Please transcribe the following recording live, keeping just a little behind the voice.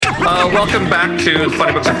Welcome back to the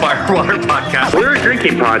Funny Books and Firewater podcast. We're a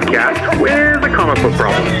drinking podcast with a comic book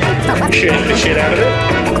problem. Shit out of it.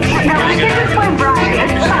 No, I think it's my Brian.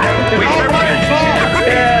 It's fun.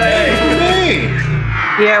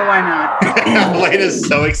 Yeah, why not? Elena's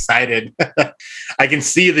so excited. I can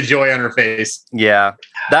see the joy on her face. Yeah,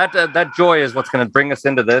 that joy is what's going to bring us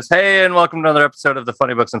into this. Hey, and welcome to another episode of the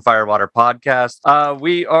Funny Books and Firewater podcast.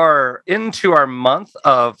 We are into our month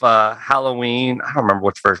of Halloween. I don't remember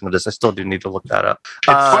which version of this. I still do need to look that up.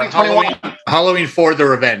 It's 2021. Halloween for the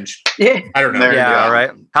Revenge. Yeah. I don't know. Yeah,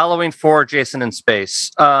 right. Halloween 4, Jason in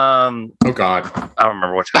Space. Oh, God. I don't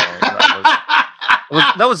remember which Halloween that was.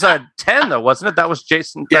 That was 10 though, wasn't it? That was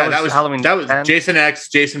Jason. That was Halloween. That was 10? Jason X,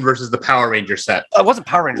 Jason versus the Power Ranger set. It wasn't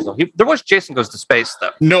Power Rangers though. There was Jason Goes to Space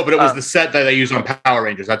though. No, but it was the set that they used on Power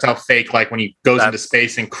Rangers. That's how fake, like when he goes into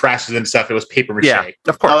space and crashes into stuff, it was paper mache. Yeah,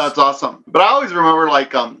 of course. Oh, that's awesome. But I always remember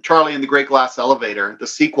Charlie and the Great Glass Elevator, the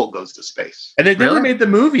sequel Goes to Space. And they never made the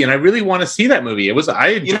movie, and I really want to see that movie. You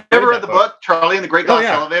never read the book, Charlie and the Great Glass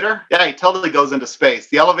Elevator? Yeah, he totally goes into space.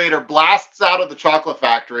 The elevator blasts out of the chocolate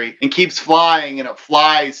factory and keeps flying, and it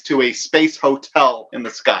flies to a space hotel in the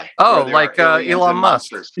sky. Oh, like Elon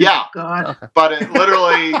Musk. Yeah. God. Okay. But it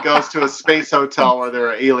literally goes to a space hotel where there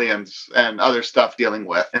are aliens and other stuff dealing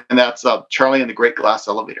with. And that's Charlie and the Great Glass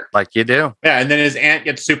Elevator. Like you do. Yeah, and then his aunt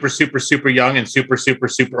gets super, super, super young and super, super,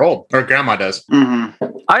 super old. Or grandma does. Mm-hmm.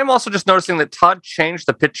 I am also just noticing that Todd changed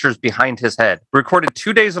the pictures behind his head. We recorded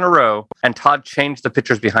 2 days in a row, and Todd changed the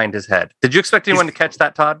pictures behind his head. Did you expect anyone to catch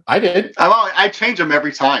that, Todd? I did. I change them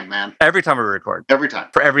every time, man. Every time we record. Every time.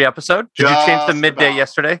 For every episode? Did you change them midday about.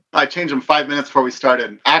 yesterday? I changed them 5 minutes before we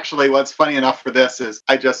started. Actually, what's funny enough for this is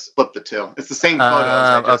I just flipped the two. It's the same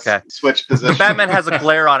photos. I just switched positions. Batman has a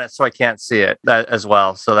glare on it, so I can't see it as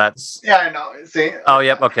well. So that's... Yeah, I know. See? Oh,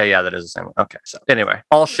 yep. Okay, yeah, that is the same one. Okay, so anyway,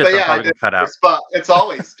 all shit that probably get cut out. But it's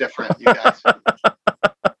always different, you guys.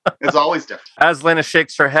 It's always different. As Lena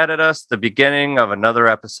shakes her head at us, the beginning of another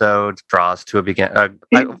episode draws to a beginning.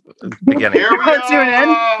 Here we To an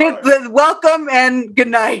end. Welcome and good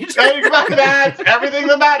night. That's everything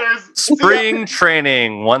that matters. Spring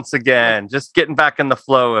training once again, just getting back in the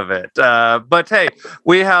flow of it. But hey,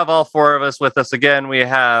 we have all four of us with us again. We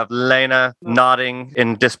have Lena nodding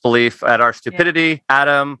in disbelief at our stupidity,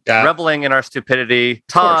 Adam reveling in our stupidity,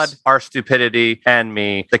 Todd, our stupidity, and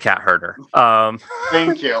me, the cat herder.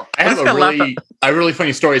 Thank you. I have a really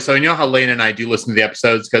funny story. So you know how Lena and I do listen to the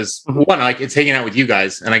episodes because one, like it's hanging out with you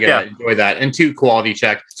guys, and I get to enjoy that, and two, quality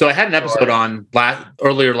check. So I had an episode on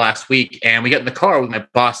earlier last week, and we get in the car with my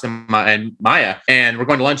boss and Maya, and we're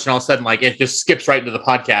going to lunch, and all of a sudden, like it just skips right into the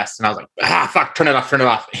podcast, and I was like, fuck, turn it off.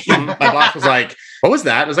 And my boss was like, what was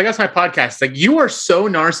that? I was like, that's my podcast. It's like, you are so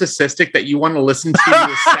narcissistic that you want to listen to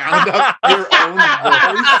the sound of your own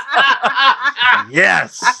voice.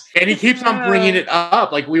 Yes. And he keeps on bringing it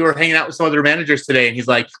up. Like we were hanging out with some other managers today, and he's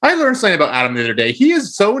like, I learned something about Adam the other day. He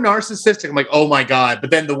is so narcissistic. I'm like, oh my God.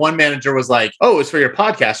 But then the one manager was like, oh, it's for your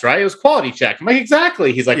podcast, right? It was quality check. I'm like,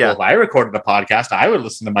 exactly. He's like, well, if I recorded a podcast, I would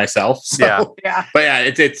listen to myself. So, yeah. But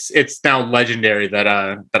yeah, it's now legendary that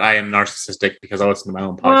I am narcissistic because I listen to my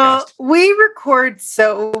own podcast. Well, we record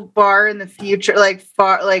so far in the future,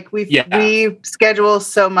 we schedule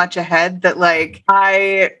so much ahead that like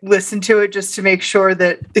I listen to it just to make sure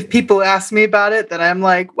that if people ask me about it, that I'm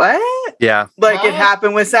like, what? Yeah. Like it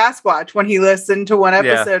happened with Sasquatch when he listened to one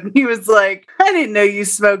episode and he was like, I didn't know you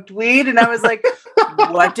smoked weed. And I was like,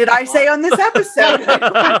 what did I say on this episode?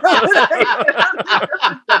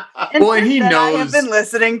 And he knows. I have been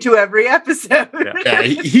listening to every episode. Yeah,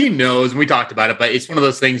 he knows, and we talked about it, but it's one of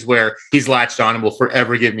those things where he's latched on and will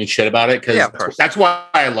forever give me shit about it because that's why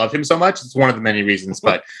I love him so much. It's one of the many reasons,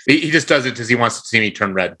 but he just does it because he wants to see me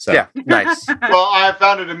turn red. So. Yeah, nice. Well, I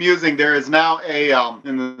found it amusing. There is now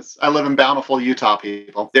I live in Bountiful, Utah,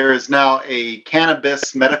 people. There is now a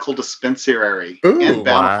cannabis medical dispensary in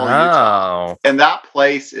Bountiful, Utah. And that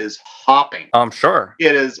place is hopping. I'm sure.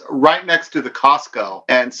 It is right next to the Costco.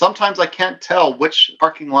 And sometimes I can't tell which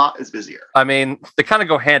parking lot is busier. I mean, they kind of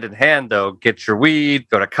go hand in hand, though. Get your weed,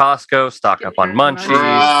 go to Costco, stock up on munchies.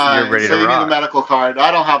 You're ready to you rock. need a medical card.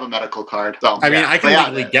 I don't have a medical card. So I mean, I can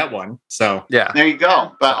legally get one. So yeah, there you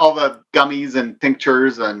go. But all the gummies and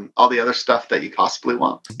tinctures and all the other stuff that you possibly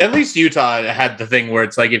want. At least Utah had the thing where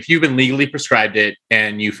it's like if you've been legally prescribed it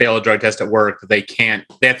and you fail a drug test at work, they have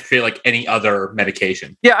to feel like any other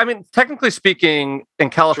medication. Yeah, I mean, technically speaking, in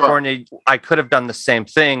California, I could have done the same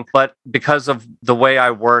thing, but because of the way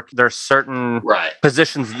I work, there's certain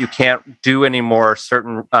positions that you can't do anymore,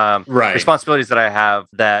 certain responsibilities that I have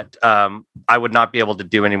that I would not be able to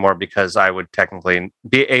do anymore because I would technically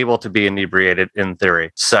be able to be inebriated in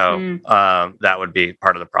theory. So that would be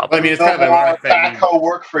part of the problem. I mean, it's kind of ironic that backhoe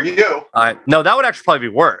work for you. No, that would actually probably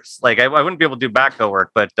be worse. Like I wouldn't be able to do backhoe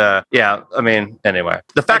work, but yeah, I mean, anyway,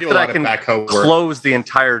 the fact that I can close the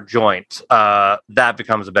entire joint, that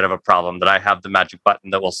becomes a bit of a problem. That I have the magic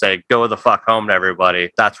button that will say "Go the fuck home" to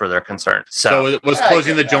everybody. That's where they're concerned. So was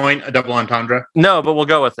closing the joint a double entendre? No, but we'll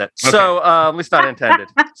go with it. Okay. So at least not intended.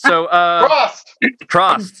 So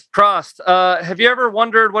crossed. Have you ever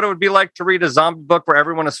wondered what it would be like to read a zombie book where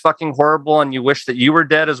everyone is fucking horrible and you wish that you were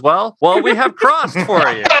dead as well? Well, we have Crossed for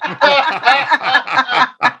you.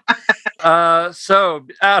 So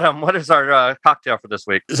Adam, what is our cocktail for this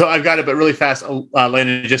week? So I've got it, but really fast,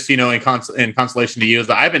 Landon, just so you know, in consolation to you, is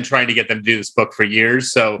that I've been trying to get them to do this book for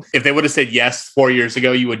years. So if they would have said yes 4 years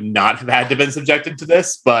ago, you would not have had to been subjected to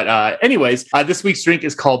this. But anyways, this week's drink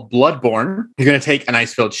is called Bloodborne. You're going to take an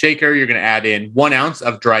ice-filled shaker. You're going to add in 1 ounce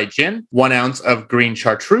of dry gin, 1 ounce of green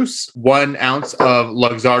chartreuse, 1 ounce of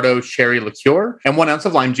Luxardo cherry liqueur, and 1 ounce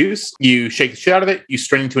of lime juice. You shake the shit out of it. You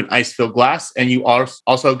strain into an ice-filled glass, and you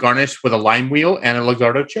also garnish with a lime wheel and a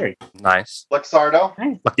Luxardo cherry. Nice. Luxardo?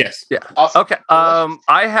 Yes. Yeah. Awesome. Okay.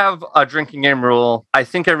 I have a drinking game rule. I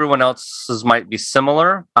think everyone else's might be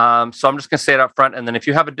similar. So I'm just going to say it up front. And then if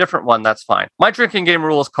you have a different one, that's fine. My drinking game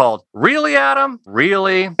rule is called Really, Adam?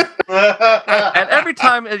 Really? And every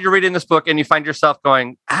time you're reading this book and you find yourself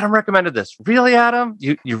going, Adam recommended this. Really, Adam?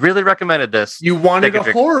 You really recommended this? You wanted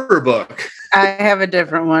a horror book. I have a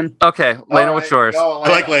different one. Okay. Lena, what's yours? I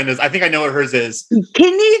like Lena's. I think I know what hers is.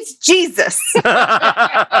 He needs Jesus.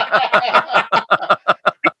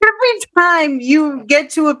 Every time you get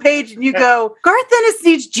to a page and you go, Garth Ennis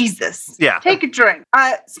needs Jesus. Yeah. Take a drink.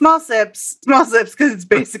 Small sips, because it's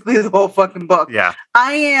basically the whole fucking book. Yeah.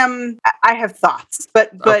 I have thoughts,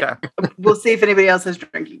 but okay. We'll see if anybody else has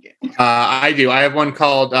drinking game. I do. I have one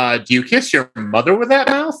called Do You Kiss Your Mother With That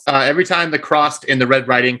Mouth? Every time the Crossed in the red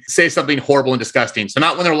writing say something horrible and disgusting. So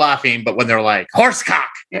not when they're laughing, but when they're like, horsecock,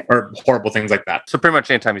 or horrible things like that. So pretty much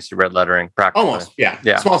anytime you see red lettering, practically. Almost,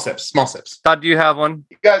 yeah. Small sips. Todd, do you have one?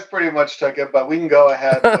 You guys pretty much took it, but we can go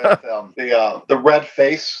ahead with the red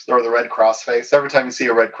face or the red cross face. Every time you see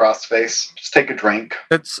a red cross face, just take a drink.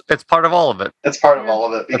 It's part of all of it. It's part of all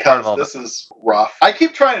of it because this is rough. I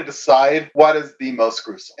keep trying to decide what is the most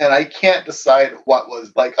gruesome, and I can't decide what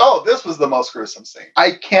was like, oh, this was the most gruesome scene.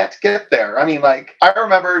 I can't get there. I mean, like, I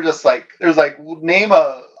remember just like, there's like, name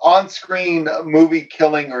a on-screen movie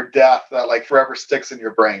killing or death that like forever sticks in your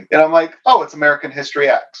brain. And I'm like, oh, it's American History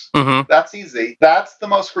X. Mm-hmm. That's easy. That's the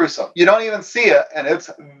most gruesome. You don't even see it, and it's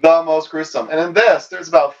the most gruesome. And in this, there's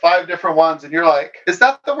about 5 different ones, and you're like, is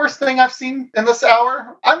that the worst thing I've seen in this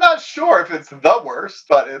hour? I'm not sure if it's the worst,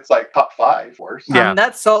 but it's like top 5 worst. Yeah.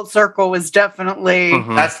 That Salt Circle was definitely...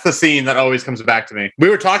 Mm-hmm. That's the scene that always comes back to me. We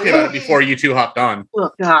were talking about it before you two hopped on. Oh,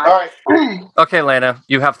 God. All right. Okay, Lena,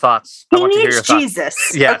 you have thoughts. I want to hear your Jesus.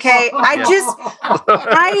 Thoughts. Yes. Okay,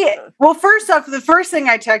 well, first off, the first thing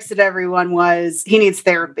I texted everyone was he needs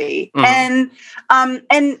therapy. Mm-hmm.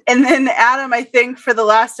 And then Adam, I think for the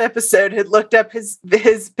last episode, had looked up his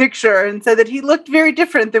picture and said that he looked very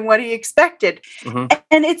different than what he expected. Mm-hmm.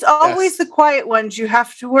 And it's always the quiet ones you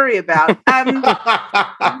have to worry about.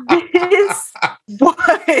 This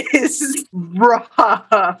was rough.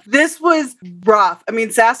 This was rough. I mean,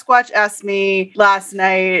 Sasquatch asked me last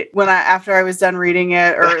night after I was done reading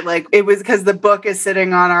it, or like it was because the book is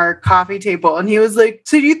sitting on our coffee table, and he was like,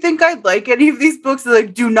 "So do you think I'd like any of these books?" I'm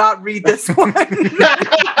like, do not read this one.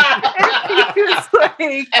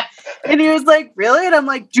 And he was like, really? And I'm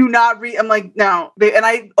like, do not read. I'm like, no. And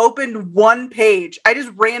I opened one page. I just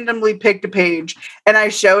randomly picked a page and I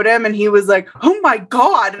showed him, and he was like, oh my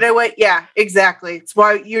God. And I went, yeah, exactly. It's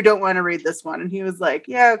why you don't want to read this one. And he was like,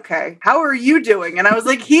 yeah, okay. How are you doing? And I was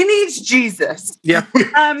like, he needs Jesus. Yeah.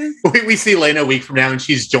 We see Lena a week from now and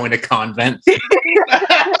she's joined a convent.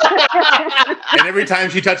 And every time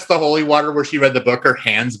she touched the holy water where she read the book, her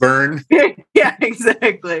hands burn. Yeah,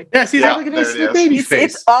 exactly. Yeah, see, that's like a nice baby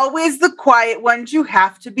face. It's always the quiet ones you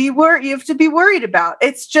have to be worried about.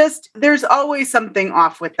 It's just there's always something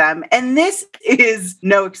off with them, and this is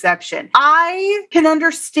no exception. I can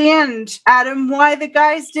understand, Adam, why the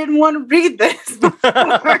guys didn't want to read this before.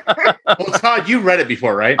 Well, Todd, you read it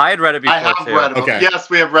before, right? I had read it before. I have too. read it. Okay. Yes,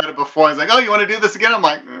 we have read it before. He's like, oh, you want to do this again? I'm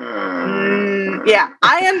like, yeah,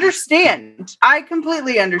 I understand. I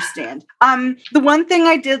completely understand. The one thing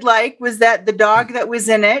I did like was that the dog that was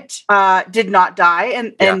in it did not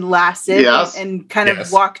die and lasted and kind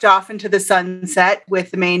of walked off into the sunset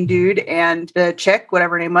with the main dude and the chick,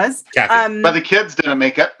 whatever her name was. But the kids didn't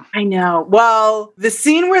make it. I know. Well, the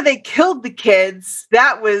scene where they killed the kids,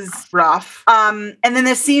 that was rough. And then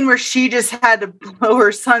the scene where she just had to blow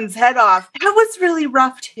her son's head off, that was really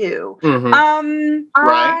rough too.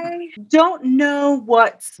 I don't know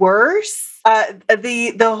what's worse.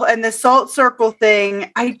 The salt circle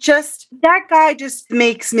thing, that guy just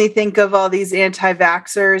makes me think of all these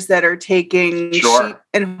anti-vaxxers that are taking sheep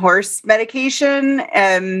and horse medication.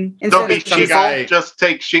 Don't be some guy just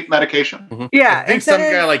take sheep medication. Yeah. I think some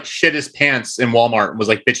guy like shit his pants in Walmart and was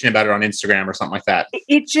like bitching about it on Instagram or something like that.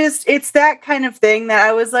 It's that kind of thing that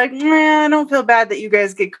I was like, I don't feel bad that you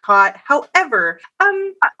guys get caught. However, I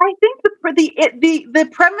think the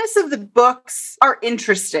premise of the books are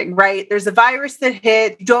interesting, right? There's a virus that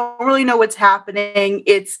hit. You don't really know what's happening.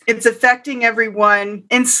 It's affecting everyone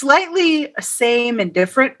in slightly a same and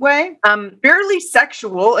different way. Fairly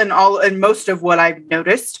sexual in most of what I've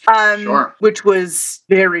noticed, which was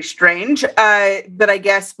very strange. But I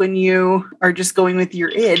guess when you are just going with your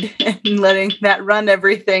id and letting that run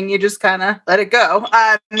everything, you just kind of let it go.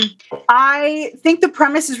 I think the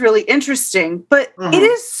premise is really interesting, but it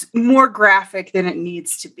is more graphic than it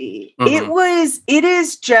needs to be. It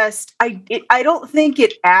is just, I don't think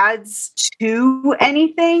it adds to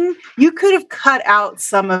anything. You could have cut out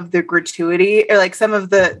some of the gratuity or like some of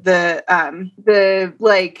the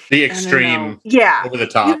extreme, over the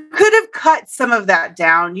top. You could have cut some of that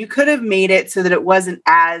down. You could have made it so that it wasn't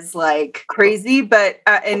as like crazy, but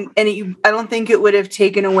I don't think it would have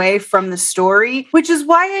taken away from the story, which is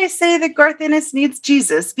why I say that Garth Ennis needs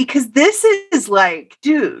Jesus, because this is like,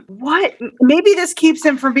 dude, what? Maybe this keeps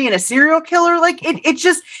him from being a serial killer. Like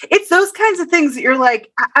it's those kinds of things that you're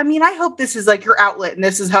like, I mean, I hope this is like your outlet and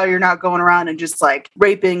this is how you're not going around and just like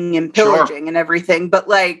raping and pillaging and everything. But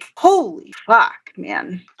like, holy fuck,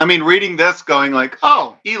 man. I mean, reading this going like,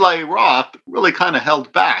 oh, Eli Roth really kind of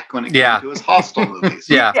held back when it came to his Hostel movies.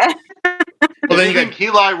 Well, then you think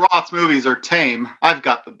Eli Roth's movies are tame, I've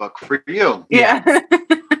got the book for you.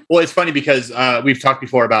 Well, it's funny because we've talked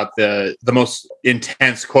before about the most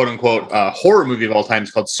intense, quote unquote, horror movie of all time.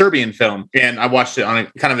 It's called Serbian Film. And I watched it on a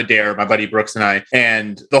kind of a dare, my buddy Brooks and I.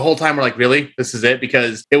 And the whole time we're like, really? This is it?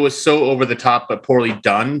 Because it was so over the top but poorly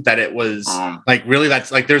done that it was like, really,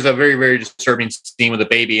 that's like, there's a very, very disturbing scene with a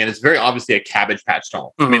baby. And it's very obviously a Cabbage Patch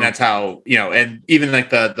doll. I mean, that's how, and even like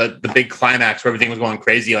the big climax where everything was going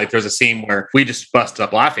crazy. Like there's a scene where we just busted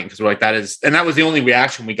up laughing because we're like, that was the only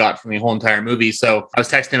reaction we got from the whole entire movie. So I was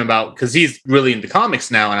texting him about, because he's really into comics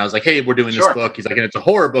now, and I was like, hey, we're doing this book. He's like, and it's a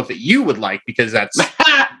horror book that you would like because that's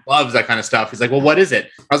loves that kind of stuff. He's like, well, what is it?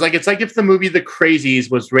 I was like, it's like if the movie The Crazies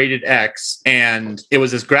was rated X and it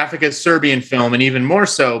was as graphic as Serbian Film and even more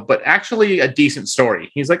so, but actually a decent story.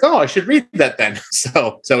 He's like, oh, I should read that then.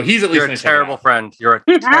 So he's at least a terrible friend. You're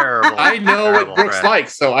a terrible. I know what Brooks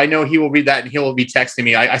likes, so I know he will read that and he will be texting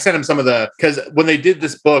me. I sent him some of because when they did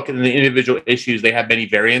this book and the individual issues, they had many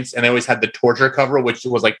variants and they always had the torture cover, which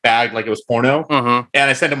was like bagged like it was porno. And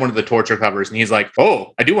I sent him one of the torture covers and he's like,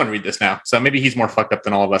 oh, I do want to read this now. So maybe he's more fucked up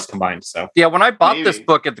than all of us combined. So yeah, when I bought this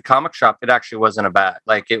book at the comic shop, it actually wasn't a bad.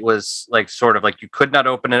 Like it was like sort of like you could not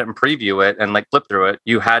open it and preview it and like flip through it.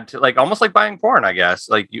 You had to like almost like buying porn, I guess.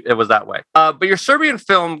 Like it was that way. But your Serbian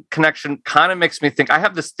Film connection kind of makes me think. I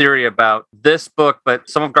have this theory about this book, but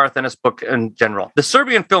some of Garth Ennis' book in general. The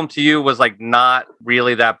Serbian Film to you was like not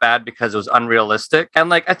really that bad because it was unrealistic. And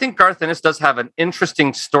like I think Garth Ennis does have an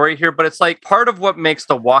interesting story here, but it's like part of what makes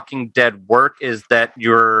The Walking Dead work is that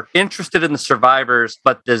you're interested in the survivors,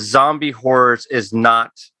 but the zombie horrors is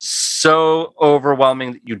not so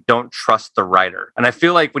overwhelming that you don't trust the writer. And I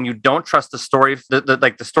feel like when you don't trust the story,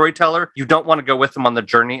 the storyteller, you don't want to go with them on the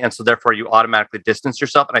journey. And so therefore you automatically distance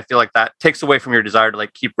yourself. And I feel like that takes away from your desire to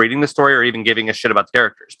like keep reading the story or even giving a shit about the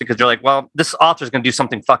characters because you're like, well, this author's going to do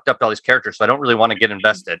something fucked up to all these characters. So I don't really want to get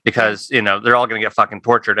invested because, they're all going to get fucking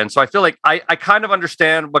tortured. And so I feel like I kind of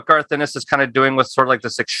understand what Garth Ennis is kind of doing with sort of like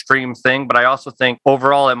this extreme thing. But I also think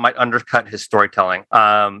overall it might undercut his storytelling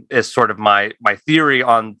is sort of my theory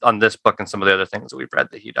on this book and some of the other things that we've read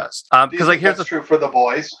that he does. Because like here's true for The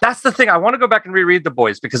Boys. That's the thing. I want to go back and reread The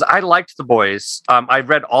Boys because I liked The Boys. I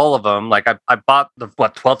read all of them. Like I bought the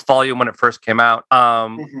 12th volume when it first came out.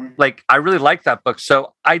 Like I really liked that book.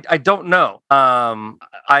 So I don't know.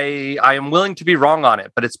 I am willing to be wrong on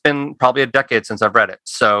it, but it's been probably a decade since I've read it.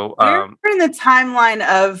 So you're in the timeline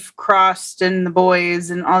of Crossed and The Boys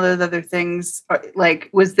and all those other things. Like,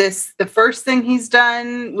 was this the first thing he's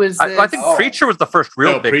done? I think Preacher was the first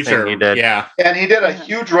real big thing thing he did. Yeah. And he did a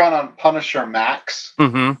huge run on Punisher Max.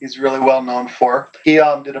 Mm-hmm. He's really well known for. He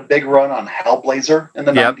did a big run on Hellblazer in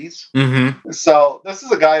the 90s. Mm-hmm. So this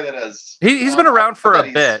is a guy that has... He's been around for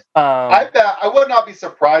a bit. I bet I would not be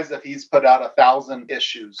surprised if he's put out 1,000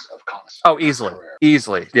 issues of comics. Oh,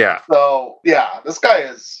 easily. Yeah. So yeah, this guy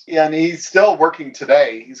is, and he's still working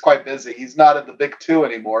today. He's quite busy. He's not in the big two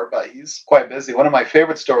anymore, but he's quite busy. One of my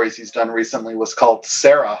favorite stories he's done recently was called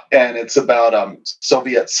Sarah, and it's about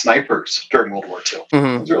Soviet snipers during World War II.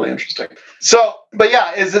 Mm-hmm. It's really interesting. So, but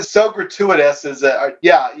yeah, is it so gratuitous? Is it,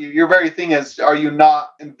 your very thing is, are you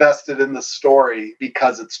not invested in the story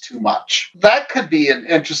because it's too much? That could be an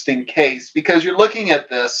interesting case, because you're looking at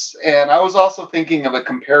this, and I was also thinking of a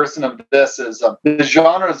comparison of this as the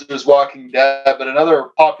genres is Walking Dead, but another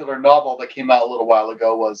popular novel that came out a little while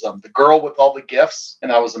ago was The Girl with All the Gifts,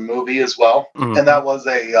 and that was a movie as well. Mm-hmm. And that was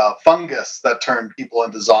a fungus that turned people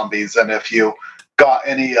into zombies, and if you got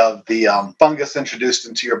any of the fungus introduced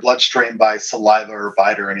into your bloodstream by saliva or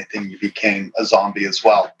bite or anything, you became a zombie as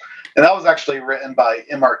well. And that was actually written by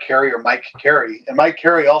M.R. Carey or Mike Carey. And Mike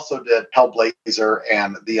Carey also did Hellblazer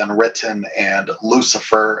and The Unwritten and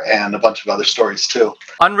Lucifer and a bunch of other stories too.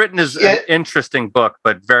 Unwritten is an interesting book,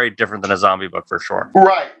 but very different than a zombie book for sure.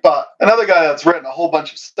 Right. But another guy that's written a whole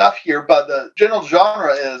bunch of stuff here, but the general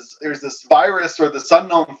genre is there's this virus or this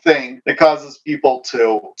unknown thing that causes people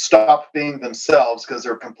to stop being themselves because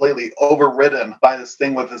they're completely overridden by this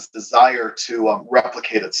thing with this desire to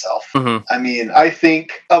replicate itself. Mm-hmm. I mean, I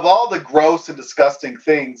think of all the gross and disgusting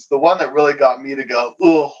things, the one that really got me to go,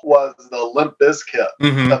 ugh, was the Limp Bizkit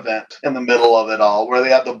event in the middle of it all, where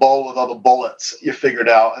they had the bowl with all the bullets you figured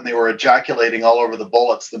out, and they were ejaculating all over the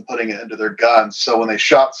bullets, then putting it into their guns. So when they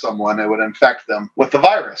shot someone, it would infect them with the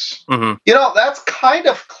virus. Mm-hmm. You know, that's kind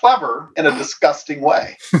of clever in a disgusting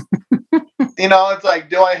way. You know, it's like,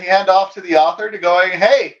 do I hand off to the author to going,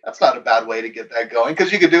 hey, that's not a bad way to get that going?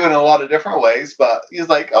 Because you could do it in a lot of different ways. But he's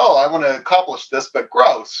like, oh, I want to accomplish this, but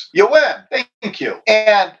gross. You win. Thank you.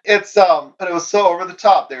 And it's, but it was so over the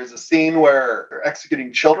top. There's a scene where they're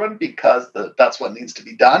executing children because that's what needs to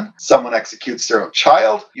be done. Someone executes their own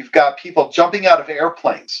child. You've got people jumping out of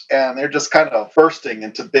airplanes, and they're just kind of bursting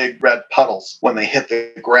into big red puddles when they hit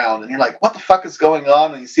the ground. And you're like, what the fuck is going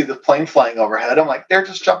on? And you see the plane flying overhead. I'm like, they're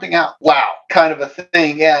just jumping out. Wow. Kind of a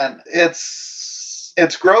thing. And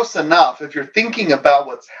it's gross enough. If you're thinking about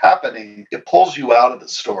what's happening, it pulls you out of the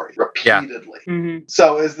story repeatedly. Yeah. Mm-hmm.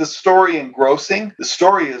 So is the story engrossing? The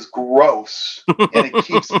story is gross, and it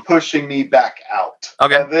keeps pushing me back out.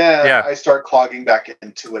 Okay. And then I start clogging back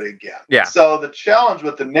into it again. Yeah. So the challenge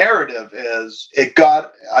with the narrative is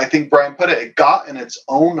I think Brian put it got in its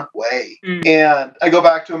own way. Mm. And I go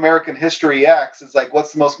back to American History X. It's like,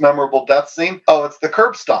 what's the most memorable death scene? Oh, it's the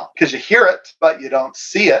curb stomp. Because you hear it, but you don't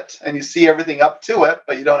see it. And you see everything up to it,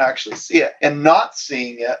 but you don't actually see it. And not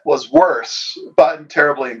seeing it was worse, but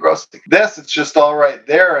terribly engrossing. This, it's just all right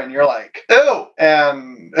there, and you're like, ew.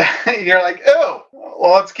 And you're like, ew.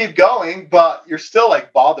 Well, let's keep going, but you're still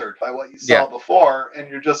like bothered by what you saw before, and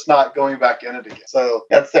you're just not going back in it again. So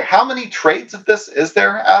that's there. How many trades of this is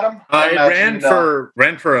there, Adam? It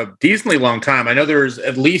ran for a decently long time. I know there's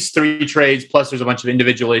at least 3 trades, plus there's a bunch of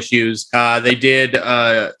individual issues. They did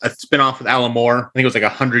a spinoff with Alan Moore. I think it was like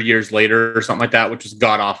 100 years later or something like that, which was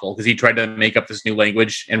god awful because he tried to make up this new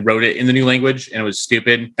language and wrote it in the new language, and it was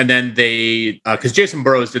stupid. And then because Jason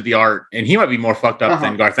Burrows did the art, and he might be more fucked up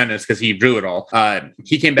than Garth Ennis because he drew it all.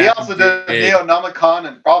 He came back. He also did Neonomicon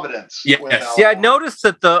and Providence. Yes. Yeah, I noticed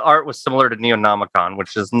that the art was similar to Neonomicon,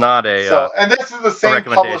 which is not and this is the same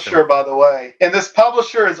publisher, by the way. And this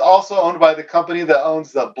publisher is also owned by the company that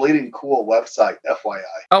owns the Bleeding Cool website, FYI.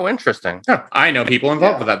 Oh, interesting. Huh. I know people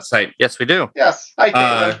involved with that site. Yes, we do. Yes. Hi,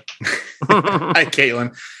 Caitlin. Hi,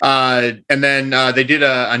 Caitlin. And then they did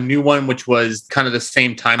a new one, which was kind of the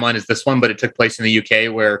same timeline as this one, but it took place in the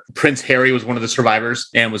UK, where Prince Harry was one of the survivors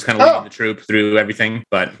and was kind of leading the troop through everything.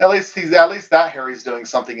 But at least that Harry's doing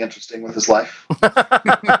something interesting with his life.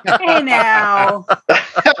 Hey now.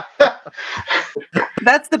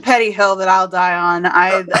 That's the petty hill that I'll die on.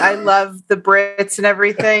 I love the Brits and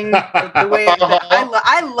everything. The way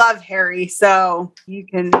I love Harry, so you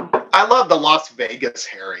can. I love the Las Vegas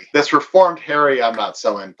Harry. This reformed Harry, I'm not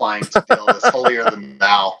so inclined to feel this holier than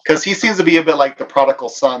thou, because he seems to be a bit like the prodigal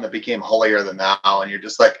son that became holier than thou, and you're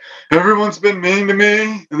just like, everyone's been mean to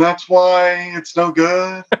me, and that's why it's no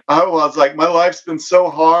good. I was like, my life's been so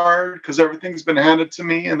hard because everything's been handed to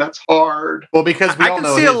me, and that's hard. Well, because I can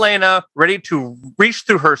see Elena ready to reach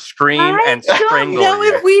through her screen and strangle you. I don't know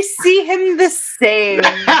if we see him the same.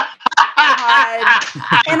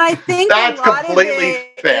 And I think that's a lot completely of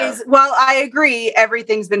it is, well, I agree.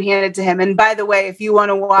 Everything's been handed to him. And by the way, if you want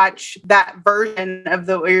to watch that version of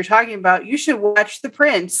what you're talking about, you should watch The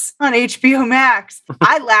Prince on HBO Max.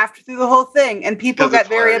 I laughed through the whole thing, and people got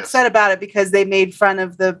very upset about it because they made fun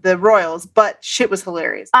of the royals, but shit was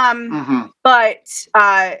hilarious. But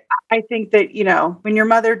I think that, you know, when your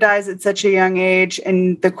mother dies at such a young age,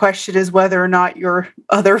 and the question is whether or not your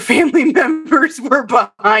other family members were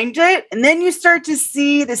behind it, and then you start to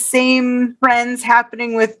see the same trends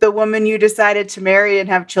happening with the woman you decided to marry and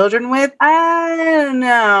have children with. I don't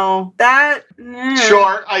know.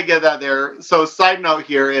 Sure, I get that there. So side note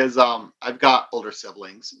here is I've got older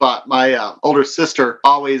siblings, but my older sister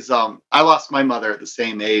always I lost my mother at the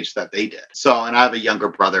same age that they did. So, and I have a younger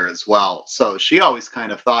brother as well. So she always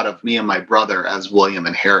kind of thought of me and my brother as William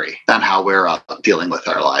and Harry and how we're dealing with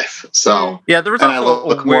our life. So yeah, there was and I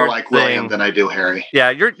look more like William than I do Harry. Yeah,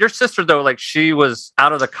 your sister though, like she was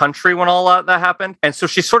out of the country when all that happened, and so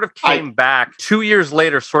she sort of came back 2 years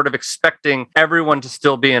later, sort of expecting everyone to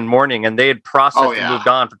still be in mourning, and they had processed and moved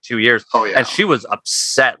on for 2 years. And she was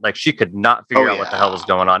upset, like she could not figure out what the hell was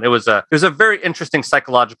going on. It was a very interesting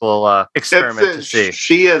psychological experiment to see.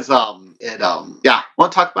 She is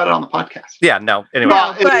want to talk about it on the podcast. Yeah, no. Anyway,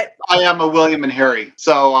 but I am a William and Harry.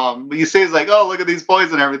 So you say it's like, oh, look at these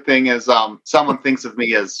boys and everything. Is someone thinks of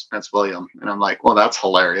me as Prince William, and I'm like, well, that's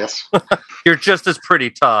hilarious. You're just as pretty,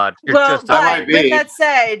 Todd. You're with that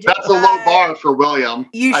said, that's a low bar for William.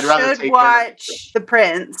 I'd should watch The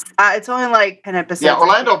Prince. It's only like 10 episodes. Yeah,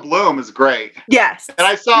 Orlando Bloom is great. Yes, and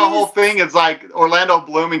I saw a whole thing. It's like Orlando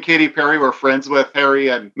Bloom and Katy Perry were friends with Harry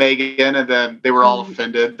and Meghan, and then they were all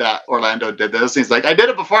offended that Orlando did this. And he's like, I did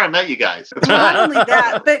it before I met you guys. Not only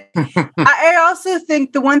that, but I also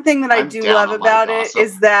think the one thing that I do love about it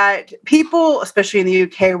is that people, especially in the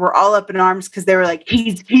UK, were all up in arms because they were like,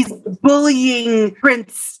 he's bullying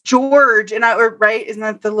Prince George, and right? Isn't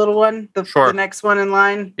that the little one, the next one in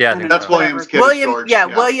line? Yeah, that's William's kid.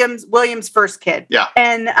 William's first kid. Yeah,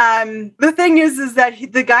 and the thing is that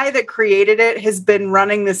the guy that created it has been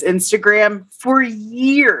running this Instagram for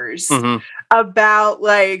years. About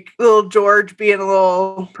like little George being a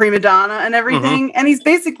little prima donna and everything, and he's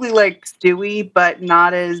basically like Stewie, but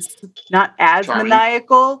not as charming.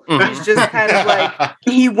 Maniacal. He's just kind of like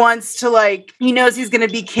he wants to he knows he's going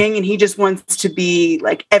to be king, and he just wants to be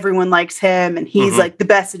like everyone likes him, and he's like the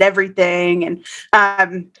best at everything, and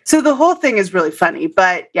so the whole thing is really funny.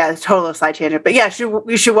 But yeah, it's total side tangent. But yeah,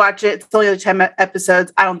 we should watch it. It's only like 10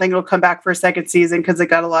 episodes. I don't think it'll come back for a second season because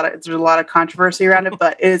there's a lot of controversy around it,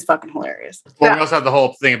 but it is fucking hilarious. Well, we also have the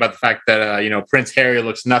whole thing about the fact that Prince Harry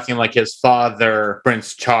looks nothing like his father,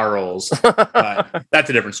 Prince Charles. But that's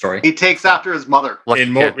a different story. He takes after his mother.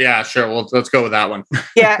 Yeah, sure. Well, let's go with that one.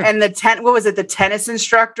 Yeah, and the tennis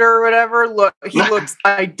instructor or whatever. He looks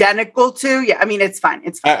identical to. Yeah, I mean it's fine.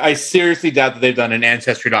 It's fine. I seriously doubt that they've done an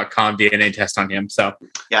Ancestry.com DNA test on him. So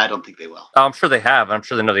yeah, I don't think they will. I'm sure they have. I'm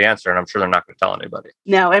sure they know the answer, and I'm sure they're not going to tell anybody.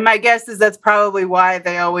 No, and my guess is that's probably why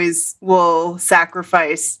they always will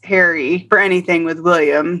sacrifice Harry for anything with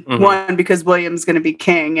William. One, because William's going to be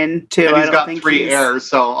king, and two, and he's got 3 heirs.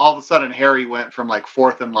 So all of a sudden, Harry went from like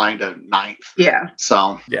 4th in line to 9th. Yeah.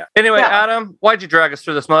 So yeah. Anyway, Adam, why'd you drag us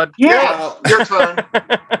through this mud? Yeah, your turn.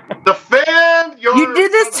 Defend your. You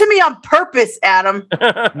did this to me on purpose, Adam.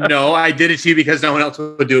 No, I did it to you because no one else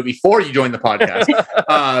would do it before you joined the podcast.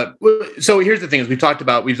 So here's the thing: is we've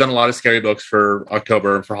done a lot of scary books for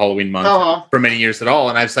October and for Halloween month for many years at all,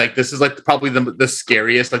 and I was like, this is like probably the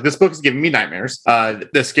scariest. Like this book is giving me nightmares.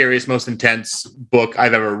 The scariest, most intense book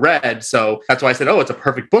I've ever read. So that's why I said, it's a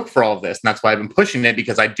perfect book for all of this. And that's why I've been pushing it,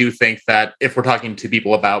 because I do think that if we're talking to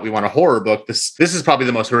people about, we want a horror book, this is probably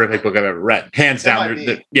the most horrific book I've ever read. Hands down.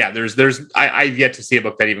 I've yet to see a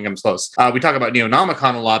book that even comes close. We talk about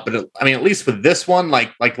Neonomicon a lot, but at least with this one,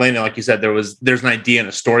 like Lena, like you said, there's an idea and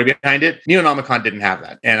a story behind it. Neonomicon didn't have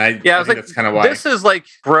that. And I think that's kind of why. This is like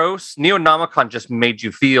gross. Neonomicon just made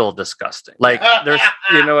you feel disgusting. Like there's,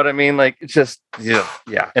 you know what I mean? Like it's just, yeah.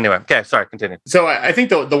 Anyway, okay, sorry, continue. So I think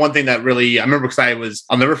the one thing that really, I remember because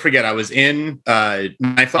I'll never forget, I was in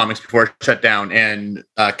Knife Comics before it shut down, and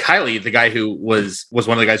Kylie, the guy who was one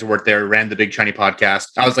of the guys who worked there, ran the Big Shiny podcast.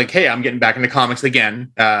 I was like, hey, I'm getting back into comics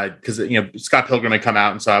again, because Scott Pilgrim had come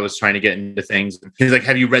out, and so I was trying to get into things. He's like,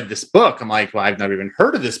 have you read this book? I'm like, well, I've never even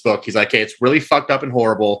heard of this book. He's like, hey, it's really fucked up and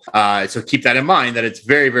horrible, so keep that in mind, that it's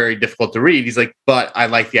very, very difficult to read. He's like, but I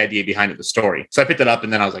like the idea behind it, the story. So I picked it up,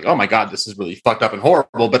 and then I was like, oh my God, this is really fucked up and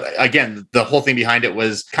horrible. But again, the whole thing behind it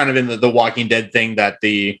was kind of in the Walking Dead thing, that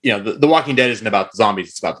the Walking Dead isn't about the zombies,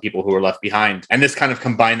 it's about the people who are left behind. And this kind of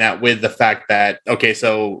combined that with the fact that, okay,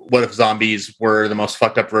 so what if zombies were the most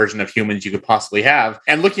fucked up version version of humans you could possibly have.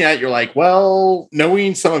 And looking at it, you're like, well,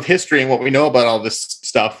 knowing some of history and what we know about all this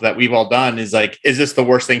stuff that we've all done is like, is this the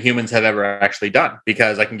worst thing humans have ever actually done?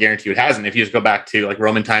 Because I can guarantee you it hasn't. If you just go back to like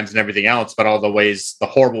Roman times and everything else, but all the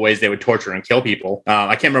horrible ways they would torture and kill people.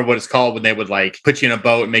 I can't remember what it's called when they would like put you in a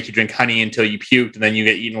boat and make you drink honey until you puked and then you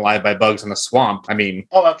get eaten alive by bugs in the swamp. I mean,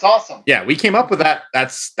 oh, that's awesome. Yeah, we came up with that.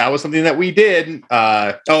 That was something that we did.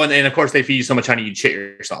 And of course they feed you so much honey you'd shit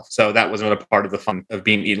yourself. So that wasn't a part of the fun of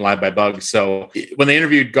being eaten alive by bugs. So when they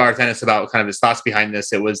interviewed Garth Ennis about kind of his thoughts behind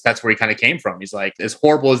this, that's where he kind of came from. He's like, as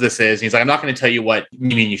horrible as this is, he's like, I'm not going to tell you what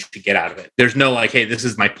meaning you should get out of it. There's no like, hey, this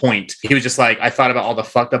is my point. He was just like, I thought about all the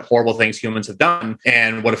fucked up, horrible things humans have done,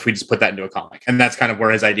 and what if we just put that into a comic? And that's kind of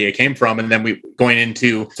where his idea came from. And then we going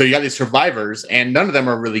into, so you got these survivors, and none of them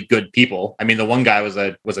are really good people. I mean, the one guy was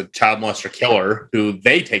a child molester killer who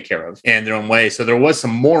they take care of in their own way. So there was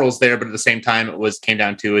some morals there, but at the same time, came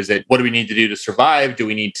down to, is it, what do we need to do to survive? Do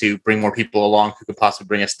we need to bring more people along who could possibly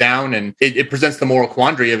bring us down? And it presents the moral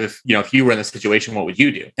quandary of if you were in this situation, what would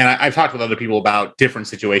you do? And I've talked with other people about different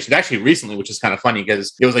situations, actually recently, which is kind of funny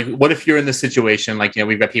because it was like, what if you're in this situation? Like,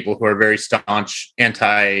 we've got people who are very staunch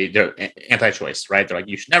anti-choice, right? They're like,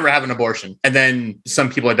 you should never have an abortion. And then some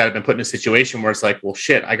people like that have been put in a situation where it's like, well,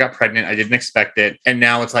 shit, I got pregnant. I didn't expect it. And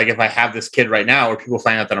now it's like, if I have this kid right now, or people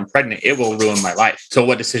find out that I'm pregnant, it will ruin my life. So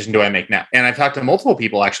what decision do I make now? And I've talked to multiple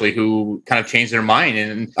people actually who kind of changed their mind,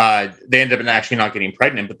 and they ended up actually not getting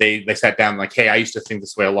pregnant, but they sat down like, hey, I used to think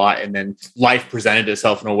this way a lot. And then life presented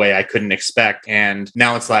itself in a way I couldn't expect. And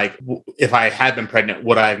now it's like, if I had been pregnant,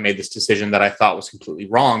 would I have made this decision that I thought was completely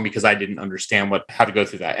wrong because I didn't understand how to go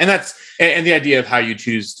through that? And the idea of how you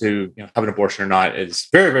choose to have an abortion or not is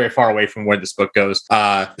very, very far away from where this book goes.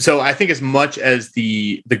 So I think as much as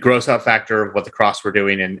the gross out factor of what the Cross were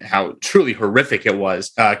doing and how truly horrific it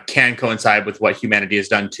was can coincide with what humanity has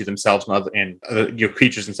done to themselves and your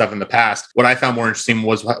creatures and stuff in the past, what I found more interesting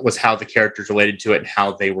was how the characters related to it and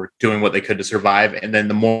how they were doing what they could to survive, and then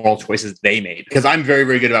the moral choices they made. Because I'm very,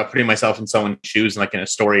 very good about putting myself in someone's shoes, like in a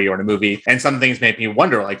story or in a movie, and some things make me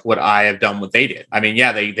wonder, like, would I have done what they did? I mean,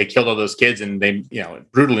 yeah, they killed all those kids and they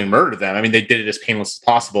brutally murdered them. I mean, they did it as painless as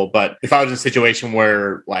possible. But if I was in a situation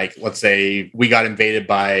where, like, let's say we got invaded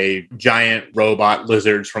by giant robot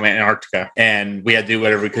lizards from Antarctica and we had to do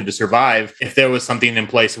whatever we could to survive, if there was something in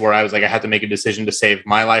place where I was like, I had to make a decision to save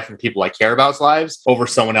my life and people I care about's lives over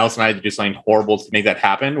someone else, and I had to do something horrible to make that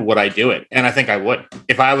happen, would I do it? And I think I would.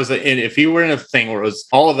 If you were in a thing where it was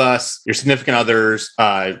all of us, your significant others,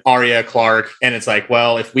 Arya, Clark, and it's like,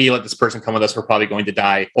 well, if we let this person come with us, we're probably going to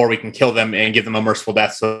die, or we can kill them and give them a merciful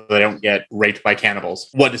death so they don't get raped by cannibals.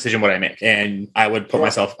 What decision would I make? And I would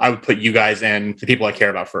put you guys and the people I care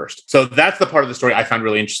about first. So that's the part of the story I found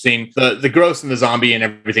really interesting. The gross and the zombie and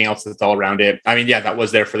everything else that's all around it. I mean, yeah, that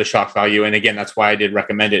was there for the shock value. And again, that's why I did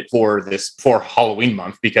recommend it for Halloween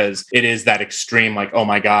month, because it is that extreme, like, oh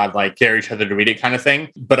my God, like dare each other to read it kind of thing.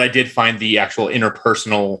 But I did find the actual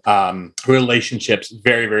interpersonal relationships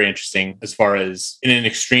very, very interesting, as far as in an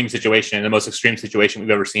extreme situation, in the most extreme situation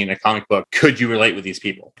we've ever seen in a comic book, could you relate with these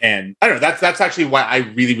people? And I don't know, that's actually why I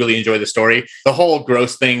really, really enjoy the story. The whole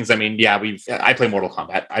gross things, I mean, yeah, I play Mortal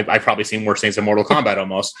Kombat. I've probably seen worse things than Mortal Kombat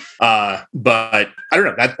almost. But I don't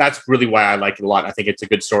know, that's really why I like it a lot. I think it's a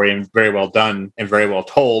good story and very well done and very well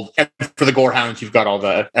told. And for the gore hounds, you've got all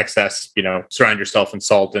the excess, surround yourself in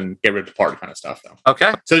salt and get ripped apart kind of stuff, though.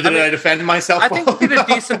 Okay. So did I defend myself? I think you did a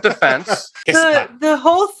decent defense. The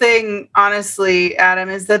whole thing, honestly, Adam,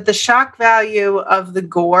 is that the shock value of the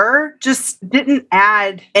gore just didn't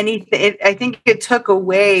add anything. I think it took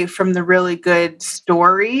away from the really good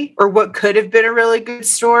story, or what could have been a really good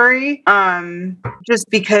story, just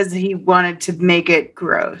because he wanted to make it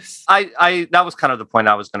gross. That was kind of the point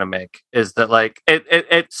I was going to make, is that like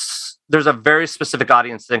there's a very specific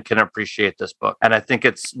audience that can appreciate this book, and I think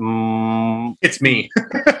it's me.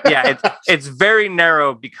 Yeah, it's very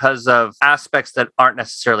narrow because of aspects that aren't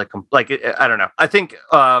necessarily I don't know. I think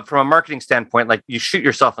from a marketing standpoint, like, you shoot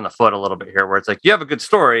yourself in the foot a little bit here, where it's like, you have a good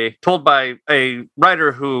story told by a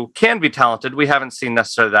writer who can be talented. We haven't seen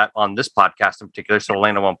necessarily that on this podcast in particular, so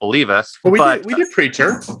Elena won't believe us. Well, we did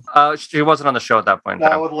Preacher. She wasn't on the show at that point.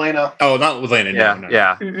 Not with Elena. Oh, not with Elena. Yeah, no.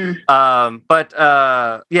 Yeah.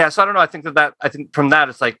 So I don't know. I think from that,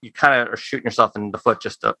 it's like you kind of are shooting yourself in the foot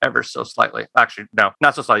just ever so slightly. Actually, no,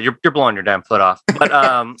 not so slightly. You're blowing your damn foot off.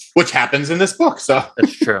 But which happens in this book. So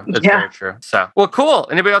it's true. It's very true. So, well, cool.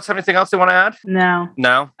 Anybody else have anything else they want to add?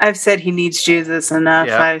 No. I've said he needs Jesus enough.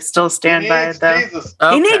 Yeah. I still stand by it, though.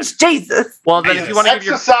 Okay. He needs Jesus. Well, then, if you want to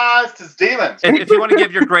exercised his demons, if you want to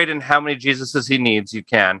give your grade in how many Jesuses he needs, you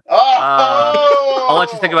can. Oh! I'll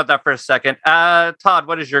let you think about that for a second. Todd,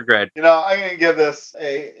 what is your grade? I'm going to give this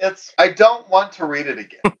I don't want to read it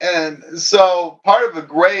again. And so part of the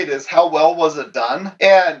grade is how well was it done?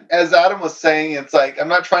 And as Adam was saying, it's like, I'm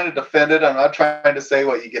not trying to defend it. I'm not trying to say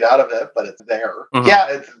what you get out of it, but it's there. Mm-hmm. Yeah,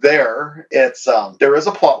 it's there. It's, there is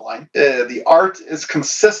a plot line. The art is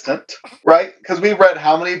consistent, right? Because we read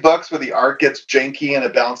how many books where the art gets janky and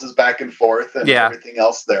it bounces back and forth and everything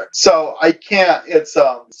else there. So I can't, it's,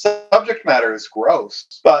 subject matter is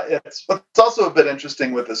gross, but it's also a bit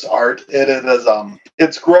interesting with this art. It is,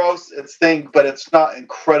 it's gross, it's thing, but it's not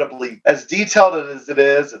incredibly as detailed as it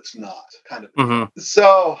is. It's not kind of. Mm-hmm.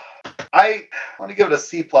 So I want to give it a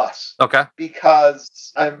C+. Okay.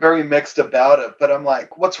 Because I'm very mixed about it, but I'm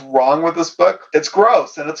like, what's wrong with this book? It's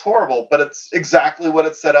gross and it's horrible, but it's exactly what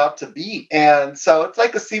it set out to be. And so it's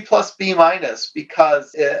like a C+, B-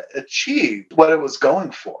 because it achieved what it was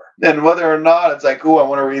going for. And whether or not it's like, oh, I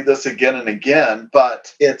want to read this again and again,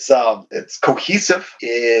 but it's cohesive,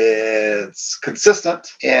 it's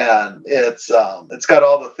consistent, and it's got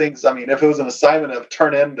all the things. I mean, if it was an assignment of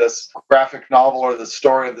turn in this graphic novel or the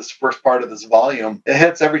story of this first part of this volume, it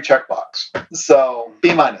hits every checkbox. So B-,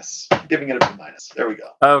 giving it a B-. There we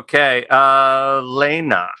go. Okay,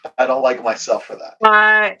 Lena. I don't like myself for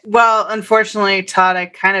that. Well, unfortunately, Todd, I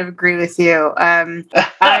kind of agree with you.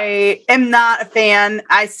 I am not a fan.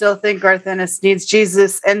 I still think Garth Ennis needs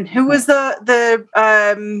Jesus. And who was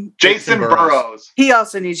the Jason Burrows. He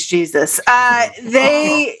also needs Jesus.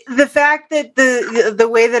 The fact that the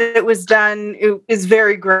way that it was done is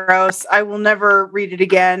very gross. I will never read it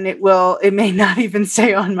again. It may not even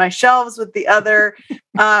stay on my shelves with the other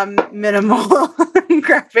minimal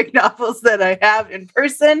graphic novels that I have in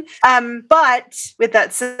person. But with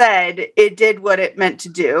that said, it did what it meant to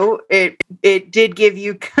do. It did give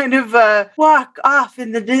you kind of a walk off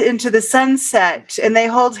into the sunset, and they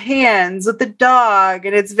hold hands with the dog,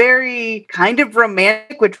 and it's very kind of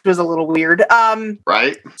romantic, which was a little weird.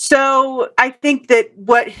 Right. So I think that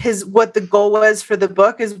what the goal was for the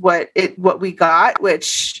book is what we got,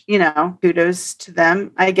 which, kudos to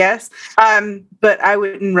them, I guess. But I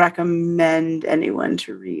wouldn't recommend anyone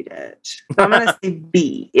to read it. So I'm going to say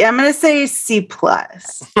B. Yeah, I'm going to say C+. Doesn't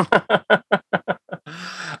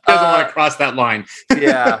want to cross that line.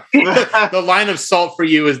 Yeah. The line of salt for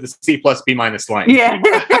you is the C+ B- line. Yeah.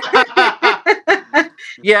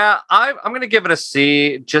 Yeah, I'm going to give it a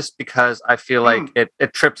C just because I feel like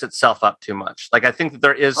it trips itself up too much. Like, I think that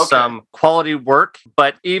there is some quality work,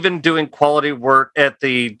 but even doing quality work at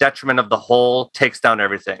the detriment of the whole takes down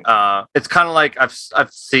everything. It's kind of like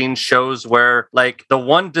I've seen shows where like the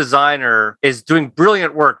one designer is doing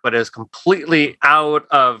brilliant work, but is completely out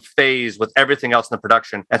of phase with everything else in the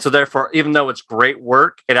production. And so therefore, even though it's great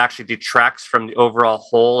work, it actually detracts from the overall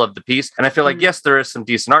whole of the piece. And I feel like, yes, there is some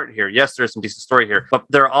decent art here. Yes, there is some decent story here, but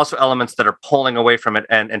there are also elements that are pulling away from it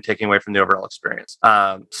and taking away from the overall experience.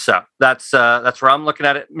 So that's where I'm looking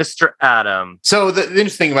at it. Mr. Adam. So the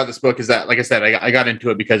interesting thing about this book is that, like I said, I got into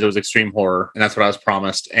it because it was extreme horror, and that's what I was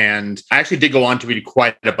promised. And I actually did go on to read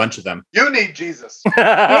quite a bunch of them. You need Jesus.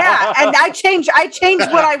 Yeah, and I changed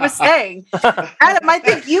what I was saying. Adam, I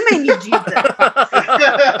think you may need Jesus.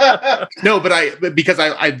 No, but because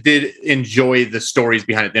I did enjoy the stories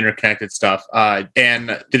behind it, the interconnected stuff,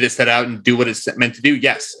 and did it set out and do what it's meant to do?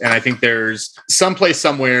 Yes. And I think there's someplace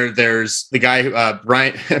somewhere, there's the guy,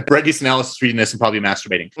 Bret Easton Ellis is reading this and probably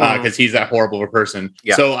masturbating because he's that horrible of a person.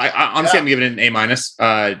 Yeah. So I honestly, I'm giving it an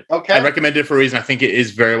A-. Okay. I recommend it for a reason. I think it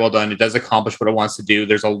is very well done. It does accomplish what it wants to do.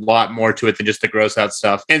 There's a lot more to it than just the gross out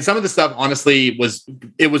stuff. And some of the stuff, honestly, was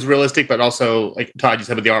realistic, but also, like Todd, you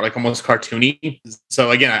said with the art, like almost cartoony. So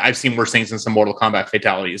again, I've seen worse things than some Mortal Kombat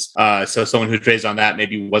fatalities. So someone who trades on that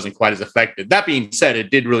maybe wasn't quite as affected. That being said, it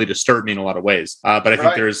did really disturb me in a lot of ways. But I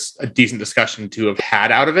think there's a decent discussion to have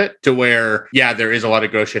had out of it, to where, yeah, there is a lot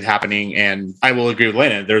of gross shit happening. And I will agree with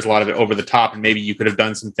Lena. There's a lot of it over the top, and maybe you could have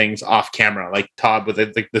done some things off camera, like Todd with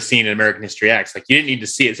the scene in American History X. Like, you didn't need to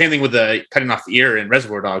see it. Same thing with the cutting off the ear in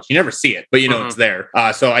Reservoir Dogs. You never see it, but it's there.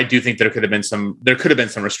 So I do think there could have been some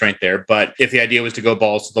restraint there. But if the idea was to go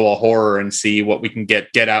balls to the wall horror and see what we can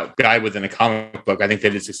get out guy within a comic book, I think they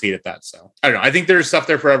did succeed at that. So I don't know. I think there's stuff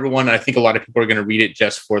there for everyone. I think a lot of people are going to read it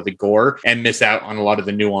just for the gore and miss out on a lot of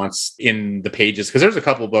the nuance in the pages, because there's a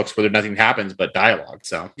couple of books where nothing happens but dialogue.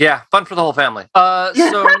 So yeah, fun for the whole family.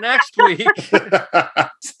 So next week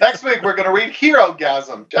we're going to read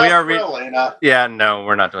Hero-gasm. We are reading. Yeah, no,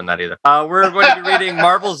 we're not doing that either. We're going to be reading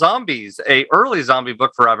Marvel Zombies, a early zombie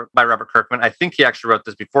book by Robert Kirkman. I think he actually wrote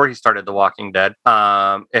this before he started The Walking Dead, if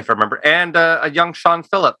I remember. And a young Sean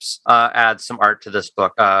Phillips adds some art to this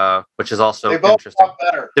book, which is also interesting. Got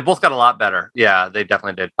better. They both got a lot better. Yeah, they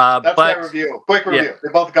definitely did. That's my review. Quick quick review.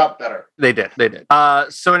 They both got better. They did.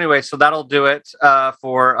 So anyway, so that'll do it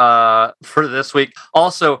for this week.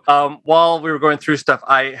 Also, while we were going through stuff,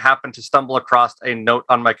 I happened to stumble across a note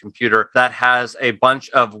on my computer that has a bunch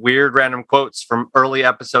of weird random quotes from early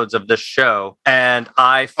episodes of this show, and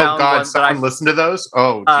I found one that I listened to those.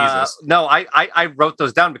 Oh Jesus! No, I wrote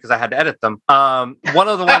those down because I had to edit them. One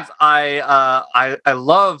of the ones I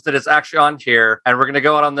love that is actually on here, and we're going to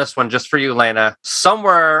go out on this one just for you, Lena.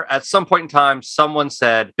 Somewhere at some point in time, someone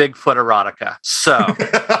said Bigfoot erotica. So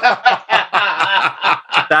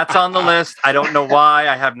that's on the list. I don't know why.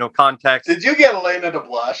 I have no context. Did you get Elena to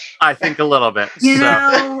blush? I think a little bit. You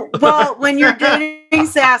know, well, when you're dating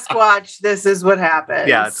Sasquatch, this is what happens.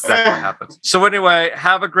 Yeah, it's exactly what happens. So anyway,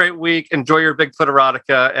 have a great week. Enjoy your Bigfoot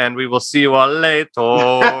erotica, and we will see you all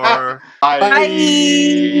later. Bye.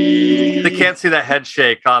 They can't see that head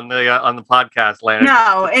shake on the podcast, Lena.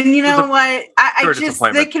 No, and you know what? I just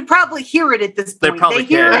they can probably hear it at this point. They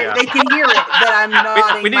hear it. They can hear it that I'm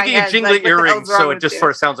nodding. We need to get jingly earrings so it just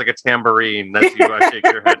sort of sounds like a tambourine that you shake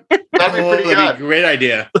your head. That'd be pretty good. Great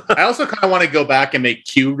idea. I also kind of want to go back and make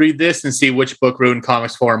Q read this and see which book ruined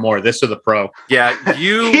comics for him more, this or the Pro. Yeah,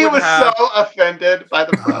 he was so offended by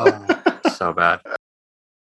the Pro. So bad.